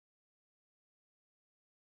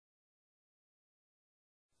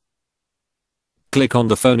Click on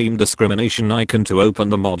the phoneme discrimination icon to open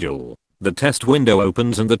the module. The test window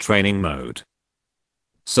opens in the training mode.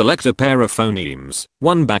 Select a pair of phonemes,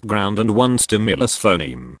 one background and one stimulus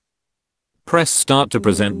phoneme. Press start to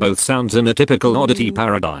present both sounds in a typical oddity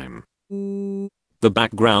paradigm. The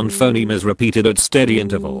background phoneme is repeated at steady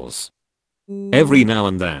intervals. Every now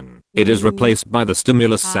and then, it is replaced by the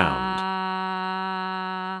stimulus sound.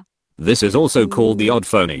 This is also called the odd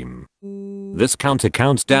phoneme. This counter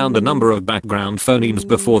counts down the number of background phonemes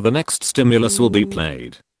before the next stimulus will be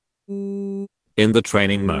played. In the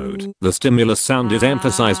training mode, the stimulus sound is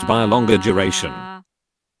emphasized by a longer duration.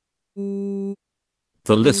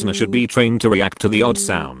 The listener should be trained to react to the odd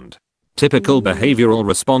sound. Typical behavioral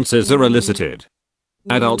responses are elicited.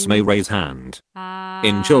 Adults may raise hand.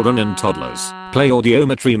 In children and toddlers, play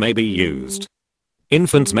audiometry may be used.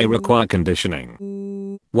 Infants may require conditioning.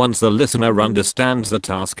 Once the listener understands the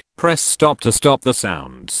task, press stop to stop the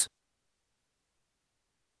sounds.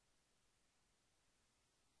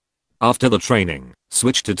 After the training,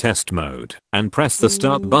 switch to test mode and press the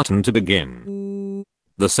start button to begin.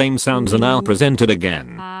 The same sounds are now presented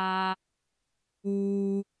again.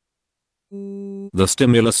 The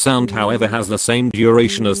stimulus sound, however, has the same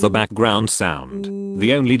duration as the background sound.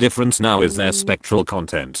 The only difference now is their spectral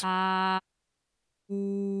content.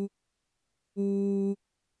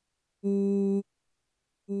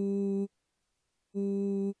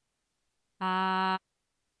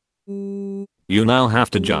 You now have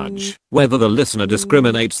to judge whether the listener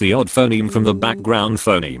discriminates the odd phoneme from the background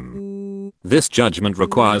phoneme. This judgment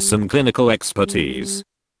requires some clinical expertise.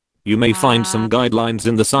 You may find some guidelines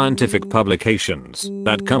in the scientific publications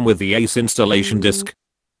that come with the ACE installation disc.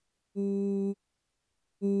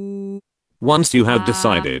 Once you have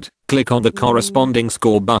decided, click on the corresponding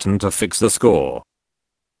score button to fix the score.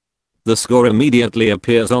 The score immediately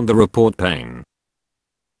appears on the report pane.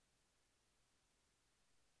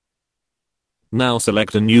 Now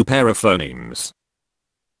select a new pair of phonemes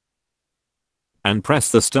and press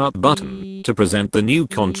the start button to present the new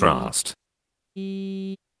contrast.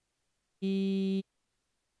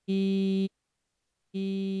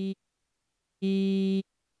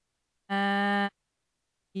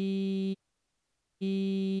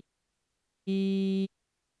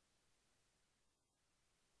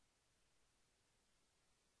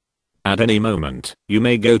 At any moment, you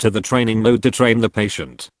may go to the training mode to train the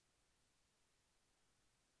patient.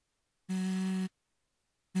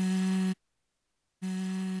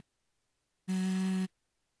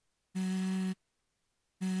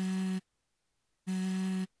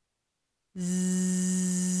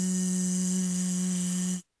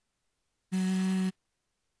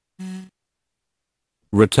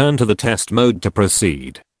 Return to the test mode to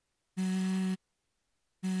proceed.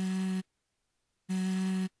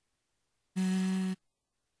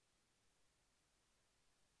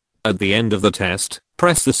 At the end of the test,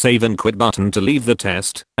 press the Save and Quit button to leave the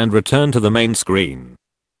test and return to the main screen.